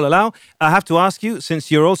the Zoom will allow. I have to ask you,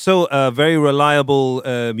 since you're also a very reliable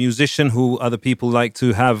musician who other people like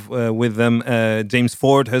to have with them. James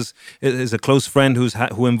Ford is a close friend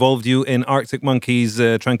who involved you in Arctic Monkeys'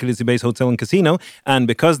 Tranquility Base Hotel and Casino. And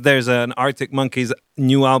because there's an Arctic Monkeys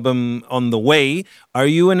new album on the way, are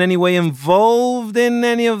you in any way involved in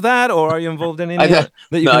any of that, or are you involved in any that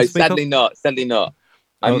you can speak sadly of? not. Sadly not.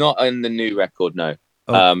 I'm not on the new record, no.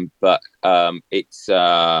 Oh. But it's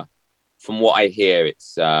from what I hear,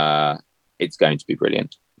 it's going to be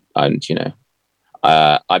brilliant. And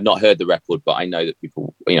I've not heard the record, but I know that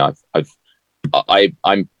people, I'm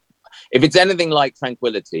if it's anything like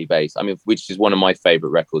Tranquility Base, I mean, which is one of my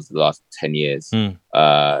favorite records of the last 10 years.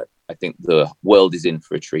 I think the world is in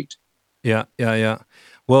for a treat. Yeah.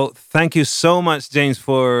 Well, thank you so much, James,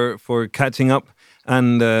 for catching up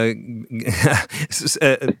and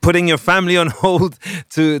putting your family on hold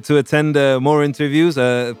to attend more interviews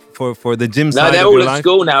for the gym side of your life. No, they're all at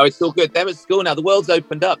school now. It's all good. They're at school now. The world's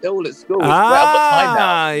opened up. They're all at school. We've got time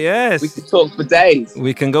now. Yes. We can talk for days.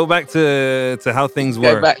 We can go back to how things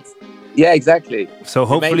were. Yeah, exactly. So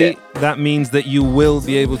hopefully that means that you will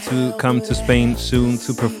be able to come to Spain soon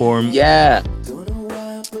to perform. Yeah.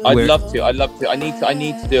 I'd love to. I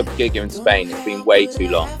need to do a gig here in Spain. It's been way too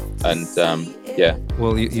long. And yeah.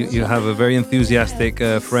 Well, you have a very enthusiastic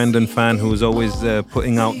friend and fan who is always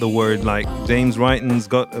putting out the word. Like James Wrighton's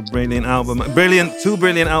got a brilliant album, two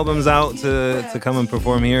brilliant albums out to come and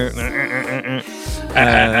perform here.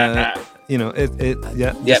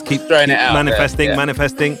 Just keep throwing it out.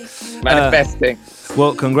 Manifesting.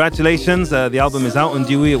 Well, congratulations. The album is out on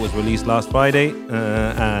Dewey. It was released last Friday,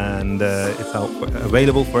 and it's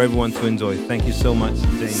available for everyone to enjoy. Thank you so much,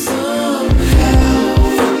 James.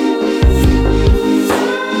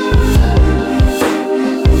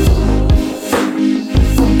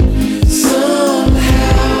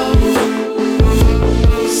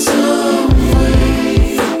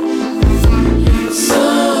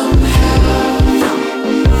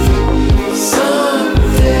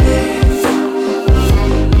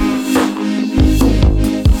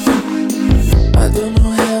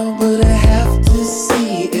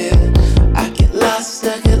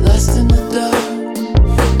 I get lost in the dark.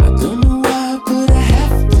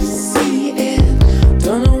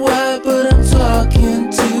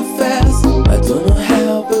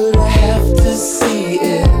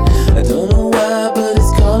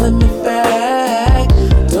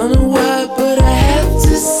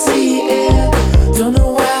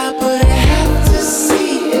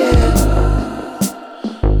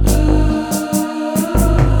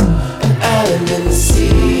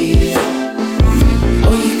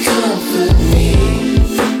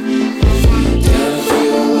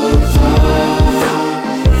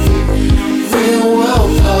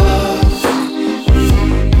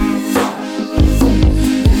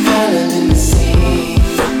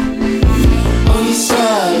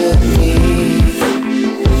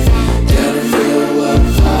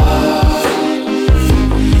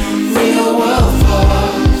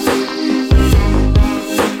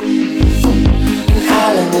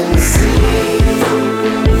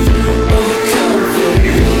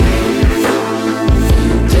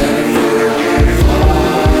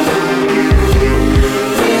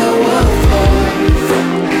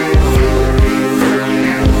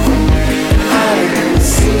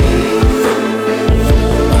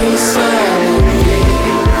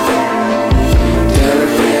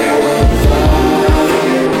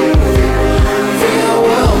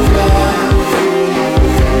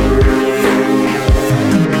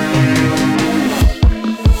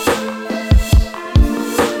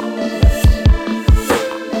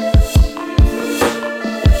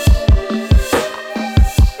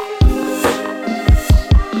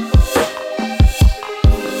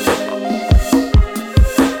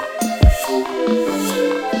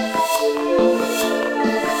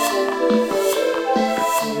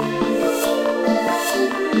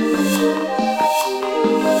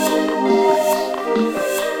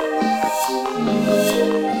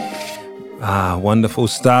 Wonderful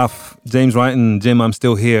stuff. James Wrighton, Jim, I'm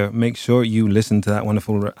Still Here. Make sure you listen to that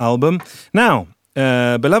wonderful album. Now,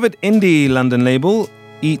 beloved indie London label,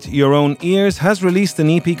 Eat Your Own Ears, has released an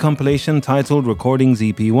EP compilation titled Recordings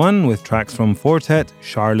EP1 with tracks from Fortet,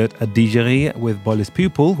 Charlotte Adigéry with Bolus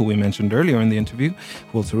Pupil, who we mentioned earlier in the interview,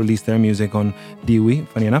 who also released their music on Dewey,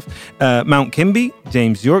 funny enough, Mount Kimby,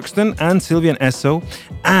 James Yorkston, and Sylvian Esso,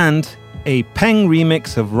 and a Peng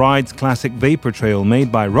remix of Ride's classic Vapor Trail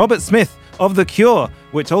made by Robert Smith of The Cure,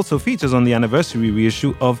 which also features on the anniversary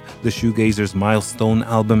reissue of the Shoegazers' milestone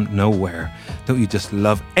album Nowhere. Don't you just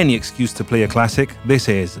love any excuse to play a classic? This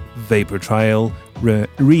is Vapor Trail,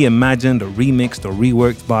 reimagined or remixed or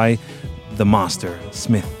reworked by the master,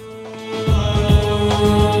 Smith.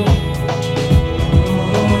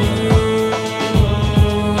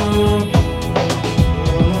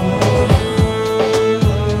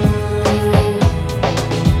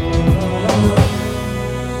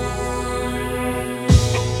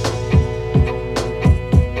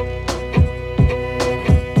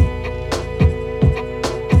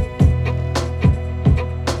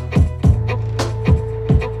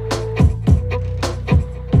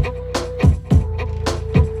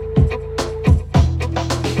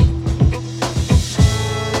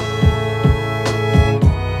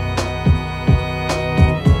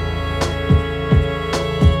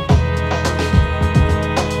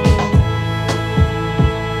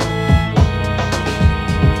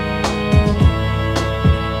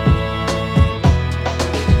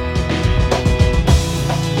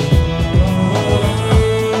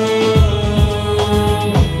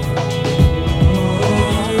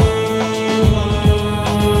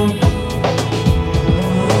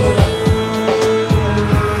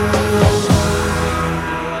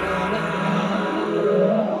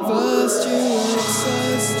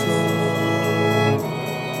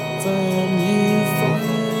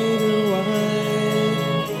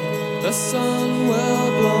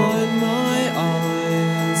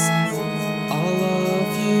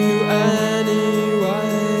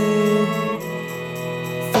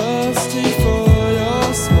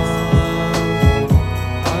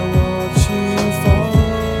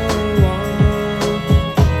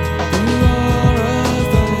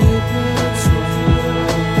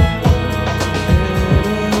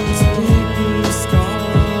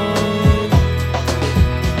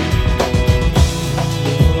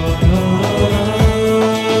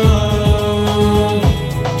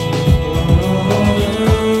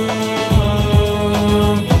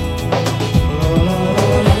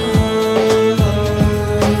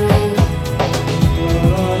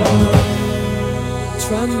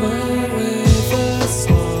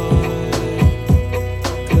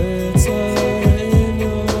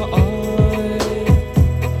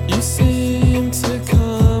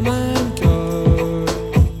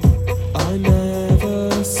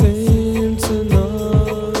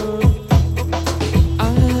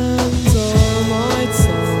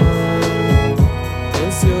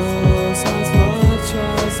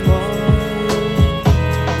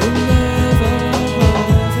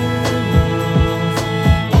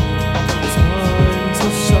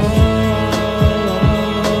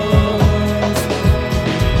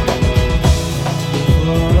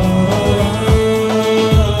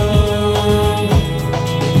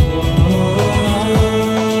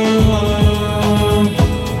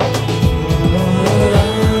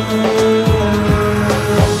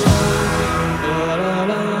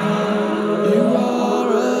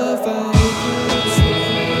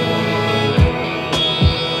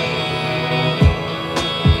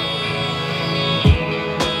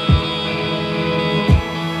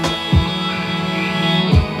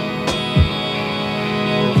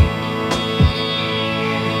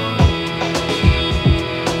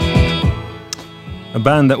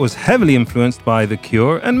 band that was heavily influenced by The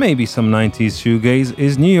Cure and maybe some 90s shoegaze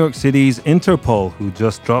is New York City's Interpol, who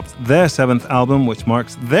just dropped their 7th album, which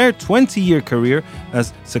marks their 20-year career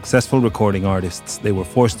as successful recording artists. They were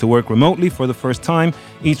forced to work remotely for the first time,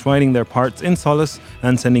 each writing their parts in solace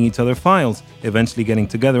and sending each other files, eventually getting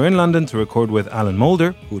together in London to record with Alan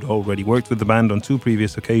Moulder, who'd already worked with the band on 2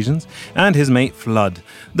 previous occasions, and his mate Flood.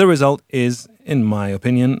 The result is, in my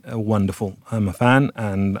opinion, wonderful. I'm a fan,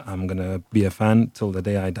 and I'm going to be a fan till the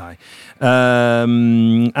day I die.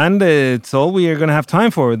 And it's all we are going to have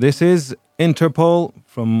time for. This is Interpol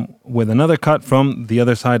with another cut from The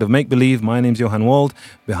Other Side of Make Believe. My name's Johan Wald.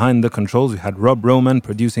 Behind the controls, we had Rob Roman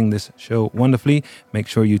producing this show wonderfully. Make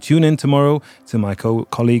sure you tune in tomorrow to my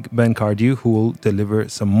colleague Ben Cardew, who will deliver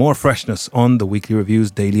some more freshness on the Weekly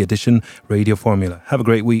Review's Daily Edition radio formula. Have a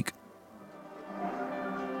great week.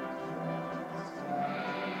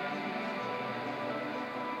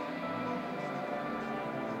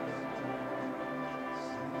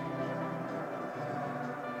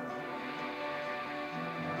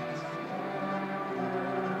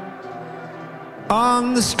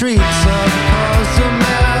 on the streets of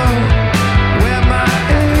Cozumel, where my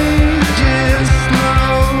age is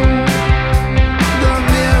slow. The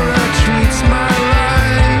mirror treats my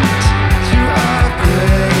light to a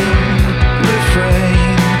gray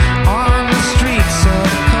refrain. On the streets of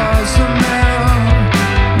Cozumel,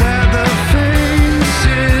 where the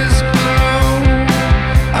faces glow,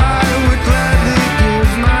 I would gladly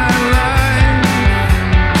give my life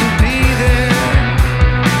to be there.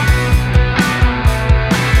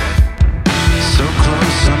 So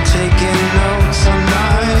close, I'm taking notes on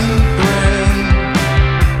my brain.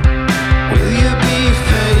 Will you be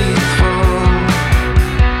faithful?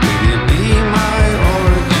 Will you be my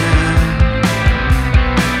origin?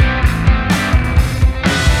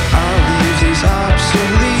 I'll leave these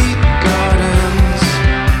obsolete gardens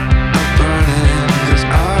a-burning, 'cause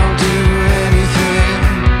I'll do anything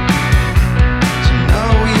to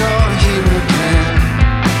know you're here again.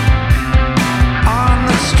 On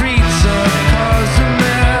the streets of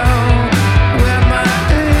Cozumel, where my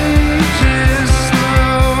age is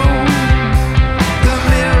slow, the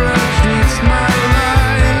mirror treats my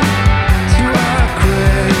life to a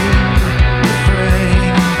gray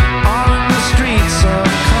refrain. On the streets of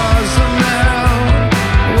Cozumel,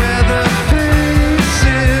 where the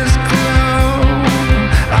faces glow,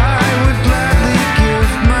 I would gladly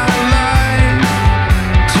give my life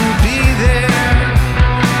to be there,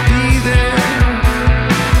 be there.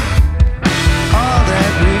 All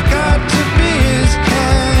that we've got to be is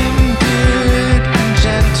candid and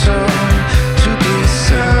gentle to be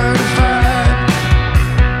certified.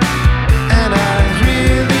 And I'd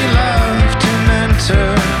really love to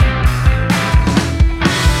mentor.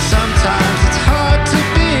 Sometimes it's hard to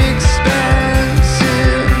be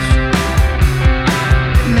expensive.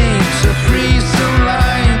 Need to freeze some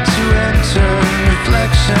light to enter.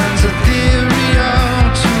 Reflections, ethereal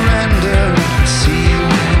to render. See you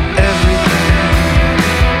in everything.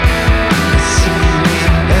 See you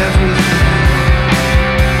in everything.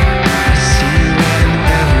 See you in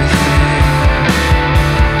everything.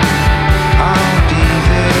 I'll be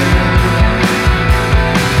there.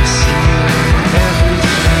 See you in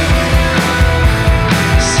everything.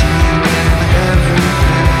 See you in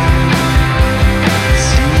everything.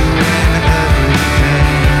 See you in everything.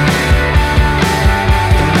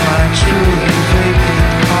 In my truly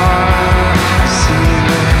vacant heart. See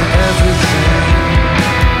you in everything.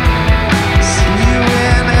 See you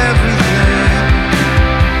in everything.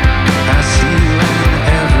 I see you in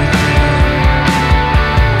everything.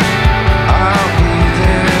 I'll be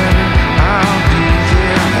there. I'll be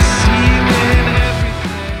there. I see you in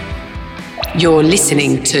everything. You're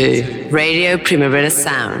listening to Radio Primavera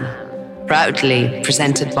Sound, proudly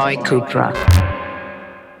presented by Cupra.